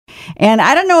And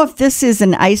I don't know if this is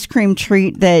an ice cream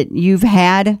treat that you've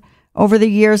had over the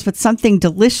years, but something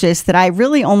delicious that I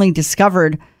really only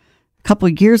discovered a couple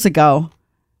of years ago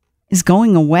is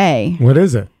going away. What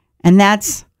is it? And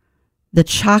that's the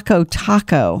Choco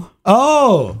Taco.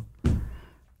 Oh!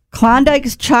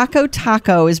 Klondike's Choco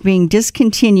Taco is being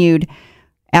discontinued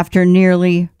after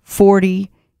nearly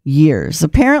 40 years.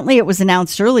 Apparently, it was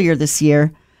announced earlier this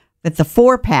year that the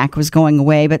 4-pack was going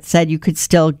away, but said you could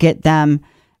still get them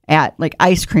at like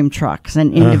ice cream trucks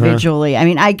and individually. I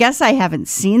mean, I guess I haven't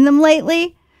seen them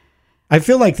lately. I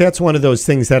feel like that's one of those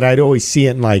things that I'd always see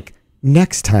it like,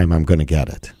 next time I'm going to get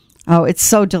it. Oh, it's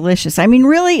so delicious. I mean,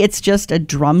 really, it's just a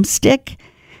drumstick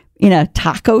in a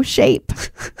taco shape.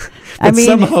 But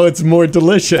somehow it's more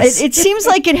delicious. It seems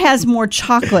like it has more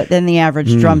chocolate than the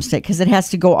average drumstick because it has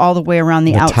to go all the way around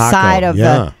the outside of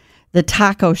the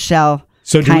taco shell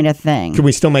kind of thing. Can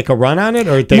we still make a run on it,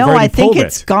 or they've no, already I think pulled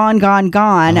it's gone.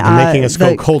 They're making us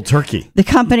go cold turkey. The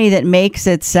company that makes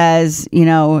it says,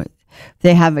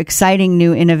 they have exciting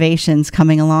new innovations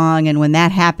coming along, and when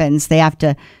that happens, they have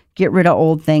to get rid of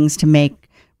old things to make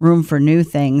room for new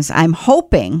things. I'm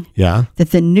hoping that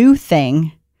the new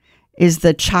thing is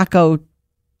the Choco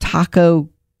Taco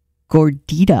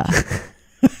Gordita.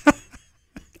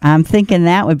 I'm thinking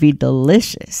that would be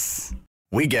delicious.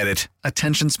 We get it.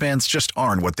 Attention spans just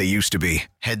aren't what they used to be.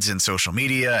 Heads in social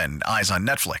media and eyes on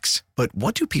Netflix. But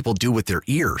what do people do with their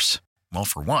ears? Well,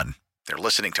 for one, they're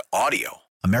listening to audio.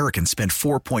 Americans spend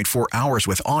 4.4 hours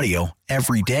with audio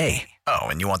every day. Oh,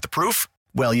 and you want the proof?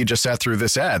 Well, you just sat through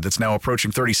this ad that's now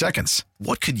approaching 30 seconds.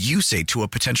 What could you say to a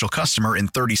potential customer in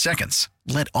 30 seconds?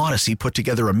 Let Odyssey put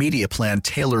together a media plan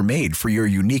tailor-made for your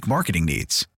unique marketing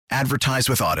needs. Advertise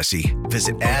with Odyssey.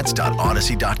 Visit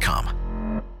ads.odyssey.com.